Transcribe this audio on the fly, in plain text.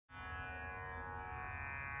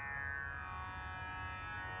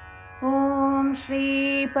ॐ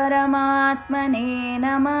श्री परमात्मने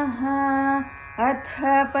नमः। अथ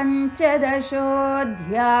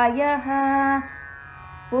पञ्चदशोऽध्यायः।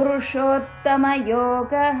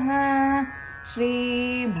 पुरुषोत्तमयोगः।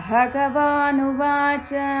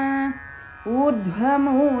 श्रीभगवानुवाच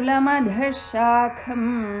ऊर्ध्वमूलमधः शाखम्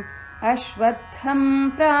अश्वत्थं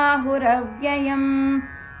प्राहुरव्ययम्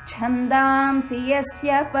छन्दांसि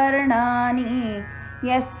यस्य पर्णानि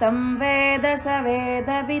यस्तं वेद स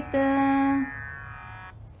वेदवित्।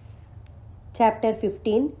 Chapter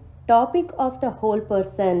 15. Topic of the whole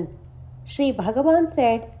person. Shri Bhagavan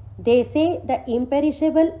said, they say the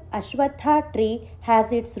imperishable Ashwatha tree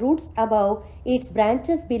has its roots above, its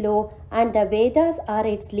branches below, and the Vedas are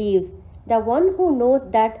its leaves. The one who knows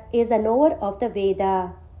that is a knower of the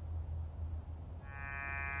Veda.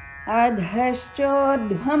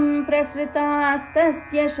 अधश्चोर्ध्वं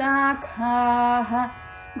प्रसृतास्तस्य शाखाः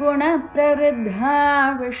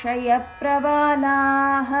गुणप्रवृद्धा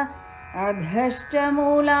विषयप्रवालाः अधश्च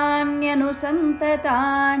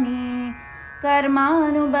मूलान्यनुसन्ततानि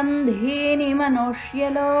कर्मानुबन्धीनि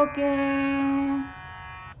मनुष्यलोके.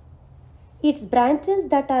 Its branches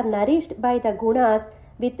that are nourished by the gunas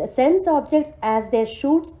with sense objects as their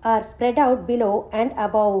shoots are spread out below and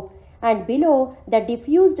above. And below the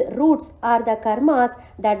diffused roots are the karmas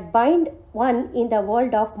that bind one in the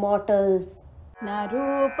world of mortals. न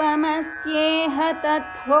रूपमस्येह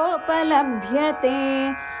तथोपलभ्यते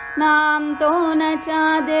नान्तो न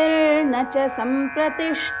चादिर्न च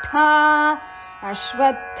सम्प्रतिष्ठा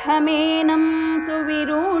अश्वत्थमेनं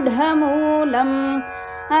सुविरूढमूलम्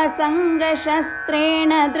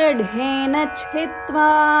असङ्गशस्त्रेण दृढेन छित्त्वा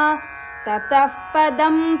ततः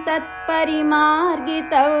पदं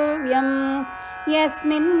तत्परिमार्गितव्यम्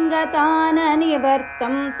यस्मिन् गता न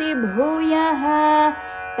निवर्तन्ति भूयः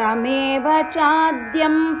तमेव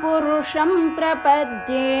चाद्यं पुरुषं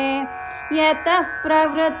प्रपद्ये यतः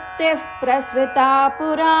प्रवृत्तिः प्रसृता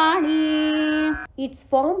पुराणी. Its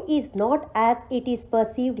form is not as it is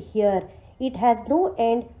perceived here. It has no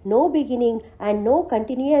end, no beginning, and no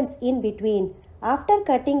continuance in between. After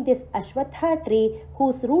cutting this Ashwatha tree,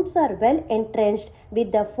 whose roots are well entrenched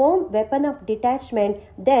with the firm weapon of detachment,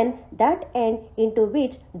 then that end into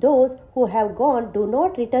which those who have gone do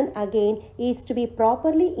not return again is to be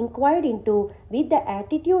properly inquired into with the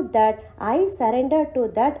attitude that I surrender to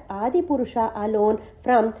that Adi Purusha alone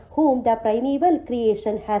from whom the primeval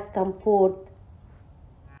creation has come forth.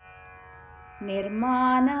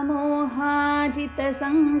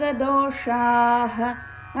 निर्मानमोहाजितसङ्गदोषाः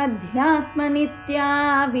अध्यात्मनित्या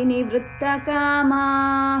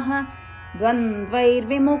विनिवृत्तकामाः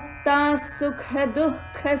द्वन्द्वैर्विमुक्ताः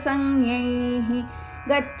सुखदुःखसंज्ञैः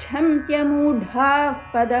गच्छन्त्यमूढाः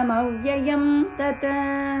पदमव्ययं तत्.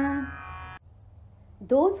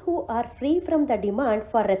 Those who are free from the demand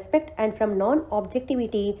for respect and from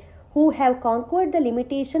non-objectivity, who have conquered the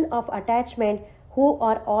limitation of attachment, who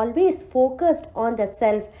are always focused on the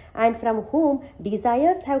self and from whom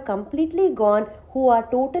desires have completely gone, who are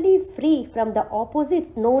totally free from the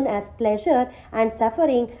opposites known as pleasure and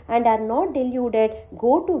suffering and are not deluded,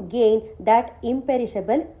 go to gain that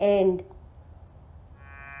imperishable end.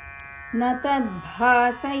 न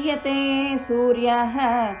तद्भासयते सूर्यः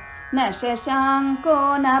न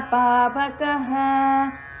शशाङ्को न पावकः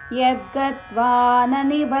यद्गत्वा न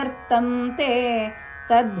निवर्तन्ते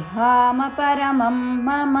तद्धाम परमं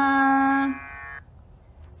मम.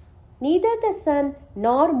 Neither the sun,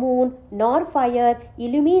 nor moon, nor fire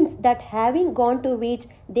illumines that having gone to which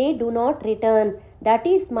they do not return. That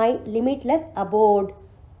is my limitless abode.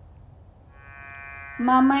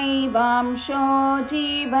 ममैवांशो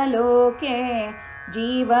जीवलोके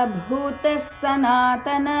जीवभूतः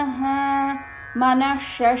सनातनः मनः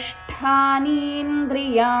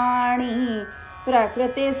षष्ठानीन्द्रियाणि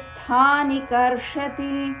प्रकृतिस्थानि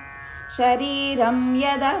कर्षति शरीरं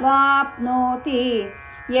यदवाप्नोति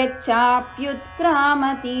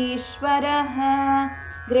यच्चाप्युत्क्रामतीश्वरः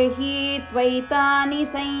गृहीत्वैतानि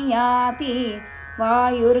संयाति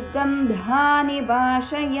वायुर्गन्धानि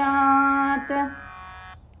वाशयात्.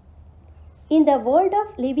 In the world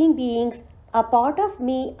of living beings, a part of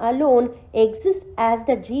me alone exists as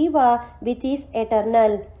the Jiva which is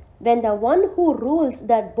eternal. When the one who rules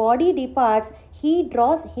that body departs, he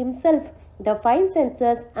draws himself the five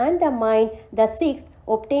senses and the mind, the sixth,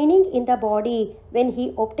 obtaining in the body. When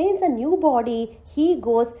he obtains a new body, he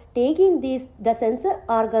goes taking these, the sensor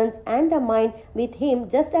organs and the mind with him,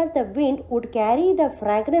 just as the wind would carry the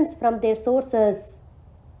fragrance from their sources.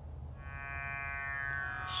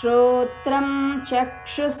 श्रोत्रं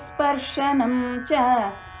चक्षुस्पर्शनं च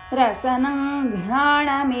रसनं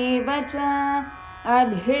घ्राणमेव च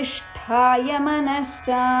अधिष्ठाय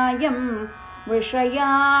मनश्चायं विषयानुपसेवते.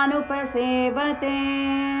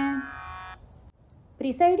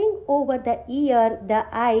 Presiding over the ear, the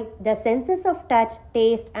eye, the senses of touch,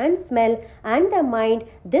 taste and smell, and the mind,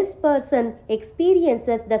 this person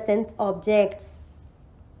experiences the sense objects.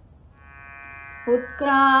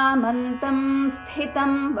 उत्क्रामन्तं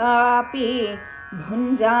स्थितं वापि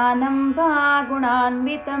भुञ्जानं वा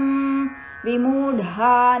गुणान्वितं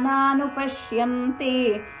विमूढानानुपश्यन्ति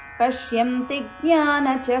पश्यन्ति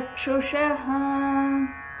ज्ञानचक्षुषः.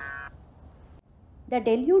 The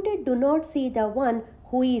deluded do not see the one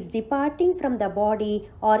who is departing from the body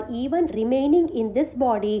or even remaining in this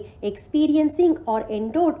body, experiencing or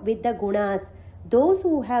endowed with the gunas. Those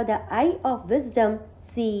who have the eye of wisdom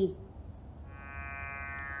see.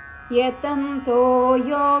 यतन्तो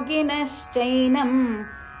योगिनश्चैनं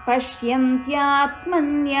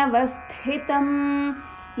पश्यन्त्यात्मन्यवस्थितं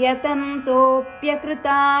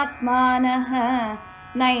यतन्तोऽप्यकृतात्मानः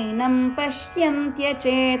नैनं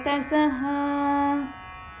पश्यन्त्यचेतसः.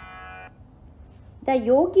 The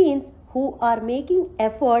yogins who are making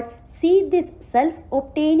effort see this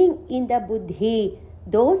self-obtaining in the buddhi.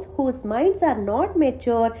 Those whose minds are not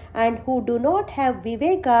mature and who do not have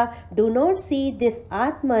viveka do not see this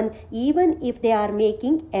Atman even if they are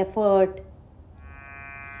making effort.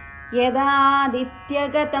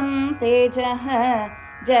 यदादित्यगतं तेजः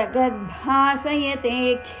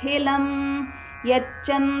जगद्भासयतेऽखिलं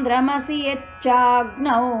यच्चन्द्रमसि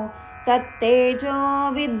यच्चाग्नौ तत्तेजो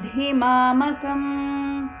विद्धि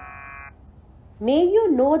मामकम्. May you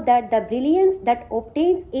know that the brilliance that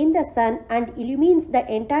obtains in the sun and illumines the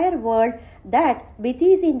entire world, that which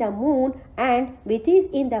is in the moon and which is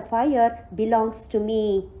in the fire belongs to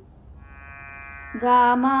me.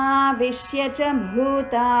 गामाविश्य च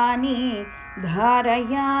भूतानि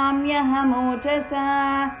धारयाम्यहमोजसा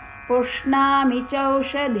पुष्णामि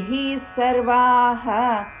चौषधीः सर्वाः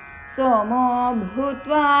सोमो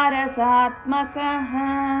भूत्वा रसात्मकः.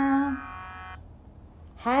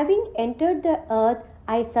 Having entered the earth,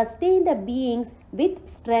 I sustain the beings with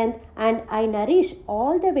strength and I nourish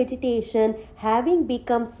all the vegetation, having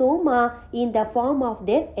become Soma in the form of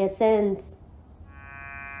their essence.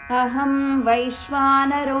 अहं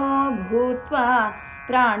वैश्वानरो भूत्वा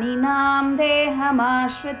प्राणिनां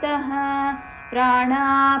देहमाश्रितः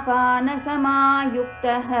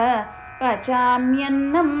प्राणापानसमायुक्तः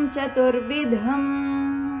पचाम्यन्नं चतुर्विधम्.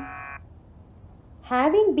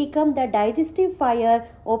 Having become the digestive fire,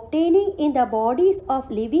 obtaining in the bodies of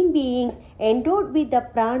living beings, endowed with the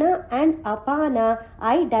prana and apana,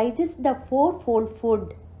 I digest the fourfold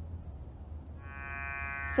food.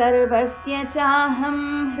 सर्वस्य चाहं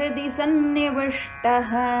हृदि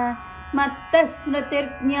सन्निविष्टः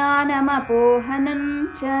मत्तस्मृतिर्ज्ञानमपोहनं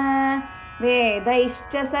च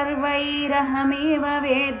वेदैश्च सर्वैरहमेव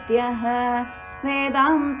वेद्यः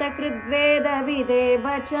वेदान्तकृद्वेदविदेव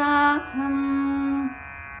चाहम्.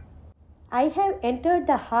 I have entered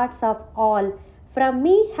the hearts of all. From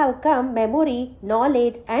me have come memory,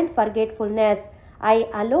 knowledge and forgetfulness. I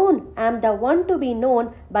alone am the one to be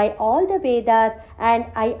known by all the Vedas, and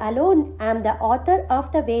I alone am the author of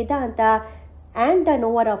the Vedanta and the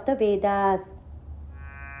knower of the Vedas.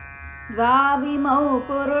 द्वाविमौ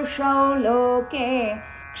पुरुषौ लोके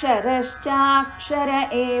क्षरश्चाक्षर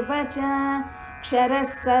एव च क्षरः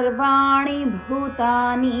सर्वाणि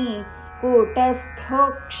भूतानि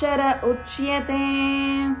कूटस्थोऽक्षर उच्यते.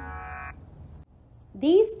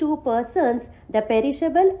 These two persons, the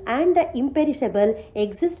perishable and the imperishable,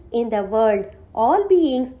 exist in the world. All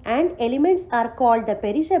beings and elements are called the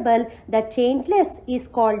perishable. The changeless is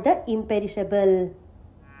called the imperishable.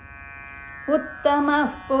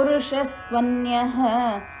 उत्तमः पुरुषस्त्वन्यः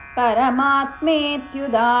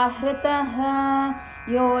परमात्मेत्युदाहृतः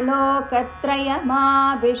यो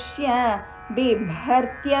लोकत्रयमाविश्य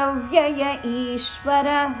बिभर्त्यव्यय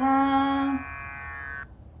ईश्वरः.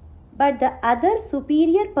 But the other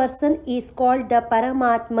superior person is called the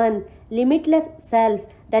Paramatman, limitless self,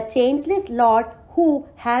 the changeless Lord who,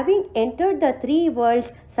 having entered the three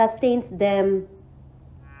worlds, sustains them.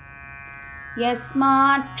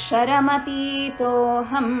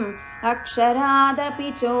 यस्मात्क्षरमतीतोऽहम् अक्षरादपि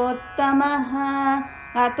चोत्तमः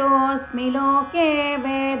अतोऽस्मि लोके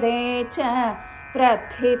वेदे च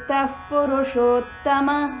प्रथितः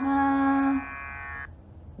पुरुषोत्तमः.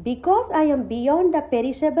 Because I am beyond the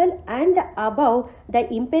perishable and above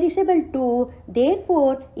the imperishable too,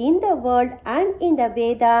 therefore in the world and in the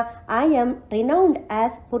Veda I am renowned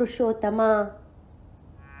as Purushottama.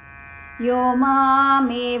 यो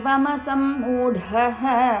मामेवमसम्मूढः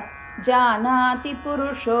जानाति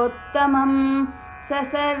पुरुषोत्तमं स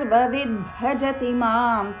सर्वविद् भजति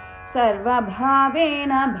मां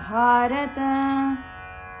sarvabhavena bharata.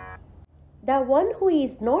 The one who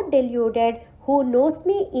is not deluded, who knows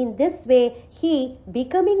me in this way, he,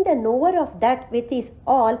 becoming the knower of that which is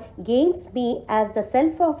all, gains me as the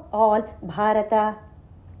self of all, Bharata.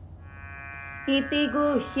 Iti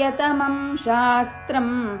guhyatamam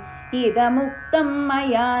shastram idamuktam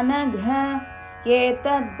maya nagha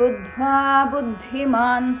etad buddhva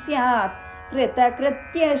buddhiman syat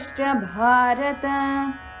kritakrityascha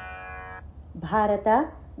bharata.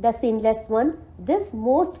 Bharata, the sinless one, this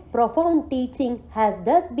most profound teaching has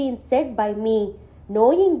thus been said by me.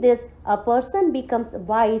 Knowing this, a person becomes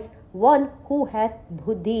wise, one who has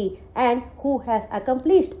buddhi and who has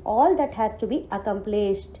accomplished all that has to be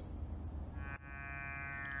accomplished.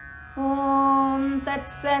 Om Tat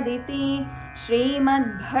Saditi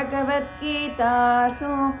Smt.Bhagavadgita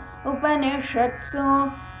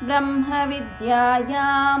Upanishatsu Brahma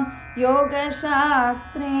Vidyayam Yoga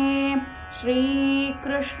Shastre Shri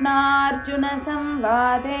Krishna Arjuna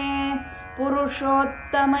Samvade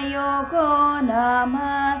Purushottama Yogo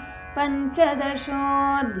Nama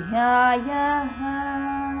Panchadashodhyayaha.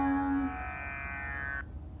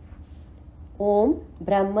 Om,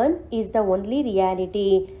 Brahman is the only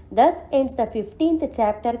reality. Thus ends the 15th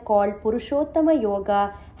chapter called Purushottama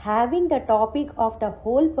Yoga, having the topic of the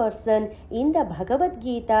whole person in the Bhagavad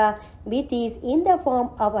Gita, which is in the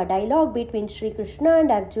form of a dialogue between Shri Krishna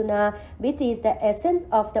and Arjuna, which is the essence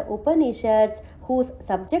of the Upanishads, whose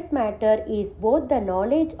subject matter is both the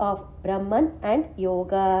knowledge of Brahman and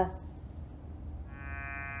Yoga.